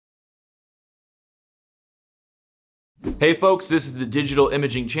Hey folks, this is the Digital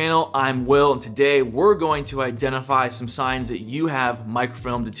Imaging Channel. I'm Will, and today we're going to identify some signs that you have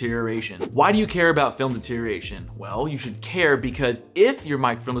microfilm deterioration. Why do you care about film deterioration? Well, you should care because if your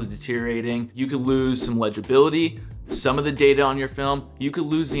microfilm is deteriorating, you could lose some legibility, some of the data on your film. You could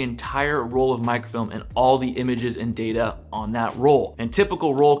lose the entire roll of microfilm and all the images and data on that roll. And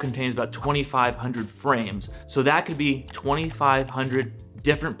typical roll contains about 2,500 frames. So that could be 2,500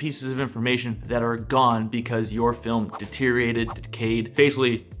 different pieces of information that are gone because your film deteriorated, decayed,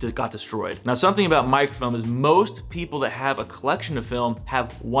 basically got destroyed. Now, something about microfilm is most people that have a collection of film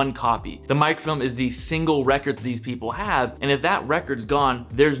have one copy. The microfilm is the single record that these people have, and if that record's gone,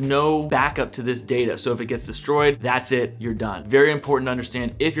 there's no backup to this data. So if it gets destroyed, that's it, you're done. Very important to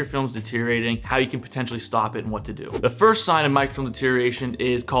understand if your film's deteriorating, how you can potentially stop it and what to do. The first sign of microfilm deterioration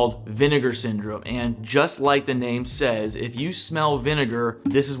is called Vinegar Syndrome, and just like the name says, if you smell vinegar,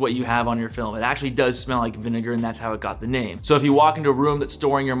 this is what you have on your film. It actually does smell like vinegar, and that's how it got the name. So if you walk into a room that's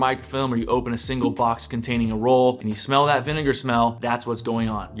storing your microfilm, or you open a single box containing a roll and you smell that vinegar smell, that's what's going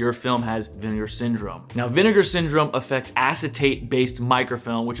on. Your film has vinegar syndrome. Now, vinegar syndrome affects acetate-based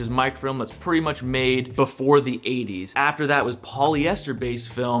microfilm, which is microfilm that's pretty much made before the 80s. After that was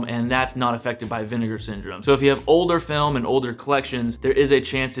polyester-based film, and that's not affected by vinegar syndrome. So if you have older film and older collections, there is a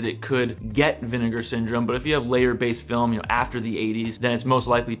chance that it could get vinegar syndrome, but if you have later-based film, after the 80s, then it's most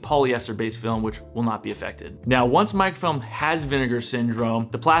likely polyester-based film, which will not be affected. Now, once microfilm has vinegar syndrome,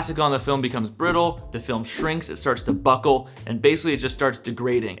 the plastic on the film becomes brittle, the film shrinks, it starts to buckle, and basically it just starts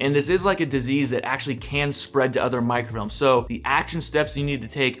degrading. And this is like a disease that actually can spread to other microfilms. So the action steps you need to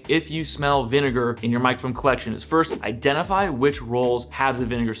take if you smell vinegar in your microfilm collection is first, identify which rolls have the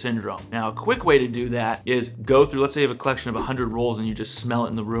vinegar syndrome. Now, a quick way to do that is go through, let's say you have a collection of 100 rolls and you just smell it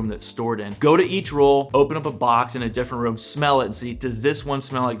in the room that's stored in. Go to each roll, open up a box in a different room, smell it and see, does this one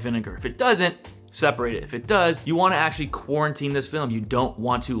smell like vinegar? If it doesn't, separate it. If it does, you want to actually quarantine this film. You don't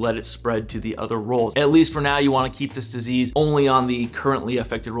want to let it spread to the other rolls. At least for now, you want to keep this disease only on the currently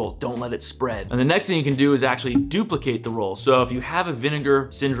affected rolls. Don't let it spread. And the next thing you can do is actually duplicate the roll. So if you have a vinegar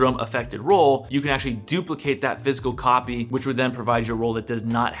syndrome affected roll, you can actually duplicate that physical copy, which would then provide you a roll that does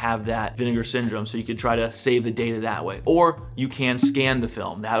not have that vinegar syndrome. So you could try to save the data that way. Or you can scan the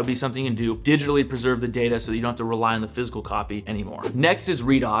film. That would be something you can do. Digitally preserve the data so you don't have to rely on the physical copy anymore. Next is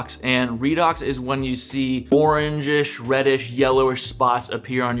redox, and redox is when you see orangish, reddish, yellowish spots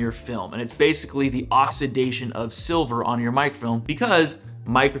appear on your film. And it's basically the oxidation of silver on your microfilm, because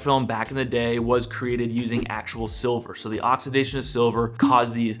microfilm back in the day was created using actual silver. So the oxidation of silver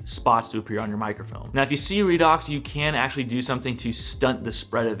caused these spots to appear on your microfilm. Now, if you see redox, you can actually do something to stunt the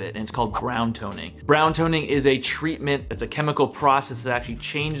spread of it, and it's called brown toning. Brown toning is a treatment, it's a chemical process that actually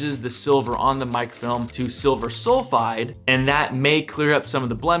changes the silver on the microfilm to silver sulfide, and that may clear up some of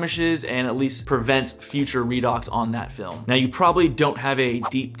the blemishes and at least prevents future redox on that film. Now, you probably don't have a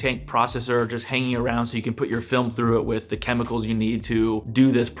deep tank processor just hanging around so you can put your film through it with the chemicals you need to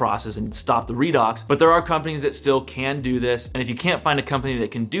do this process and stop the redox, but there are companies that still can do this. And if you can't find a company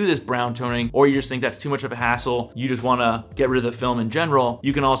that can do this brown toning, or you just think that's too much of a hassle, you just wanna get rid of the film in general,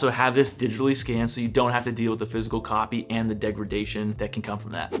 you can also have this digitally scanned so you don't have to deal with the physical copy and the degradation that can come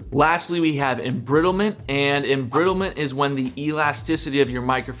from that. Lastly, we have embrittlement, and embrittlement is when the elasticity of your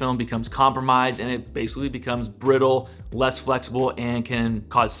microfilm becomes compromised and it basically becomes brittle, less flexible, and can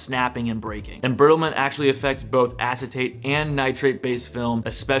cause snapping and breaking. Embrittlement actually affects both acetate and nitrate-based film,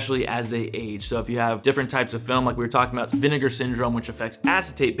 especially as they age. So if you have different types of film, like we were talking about, vinegar syndrome, which affects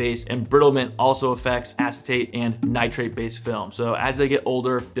acetate-based, embrittlement also affects acetate and nitrate-based film. So as they get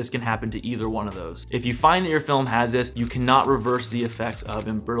older, this can happen to either one of those. If you find that your film has this, you cannot reverse the effects of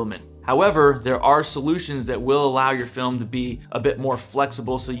embrittlement. However, there are solutions that will allow your film to be a bit more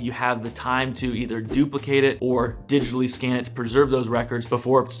flexible so you have the time to either duplicate it or digitally scan it to preserve those records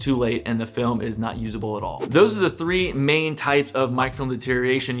before it's too late and the film is not usable at all. Those are the three main types of microfilm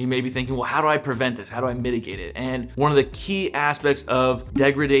deterioration. You may be thinking, well, how do I prevent this? How do I mitigate it? And one of the key aspects of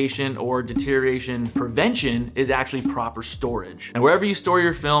degradation or deterioration prevention is actually proper storage. And wherever you store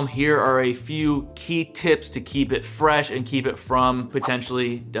your film, here are a few key tips to keep it fresh and keep it from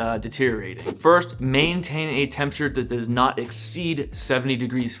potentially deteriorating. First, maintain a temperature that does not exceed 70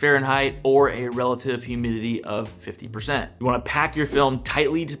 degrees Fahrenheit or a relative humidity of 50%. You want to pack your film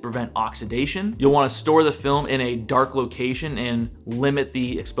tightly to prevent oxidation. You'll want to store the film in a dark location and limit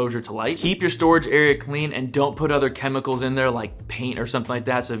the exposure to light. Keep your storage area clean and don't put other chemicals in there like paint or something like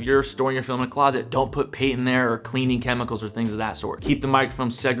that. So if you're storing your film in a closet, don't put paint in there or cleaning chemicals or things of that sort. Keep the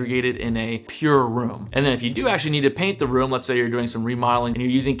microfilm segregated in a pure room. And then if you do actually need to paint the room, let's say you're doing some remodeling and you're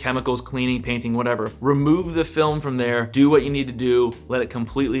using chemicals chemicals, cleaning, painting, whatever. Remove the film from there, do what you need to do, let it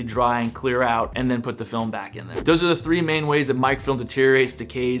completely dry and clear out, and then put the film back in there. Those are the three main ways that microfilm deteriorates,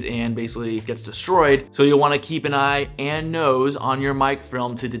 decays, and basically gets destroyed. So you'll want to keep an eye and nose on your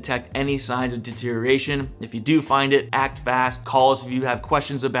microfilm to detect any signs of deterioration. If you do find it, act fast. Call us if you have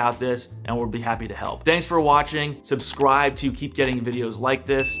questions about this, and we'll be happy to help. Thanks for watching. Subscribe to keep getting videos like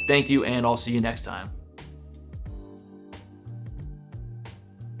this. Thank you, and I'll see you next time.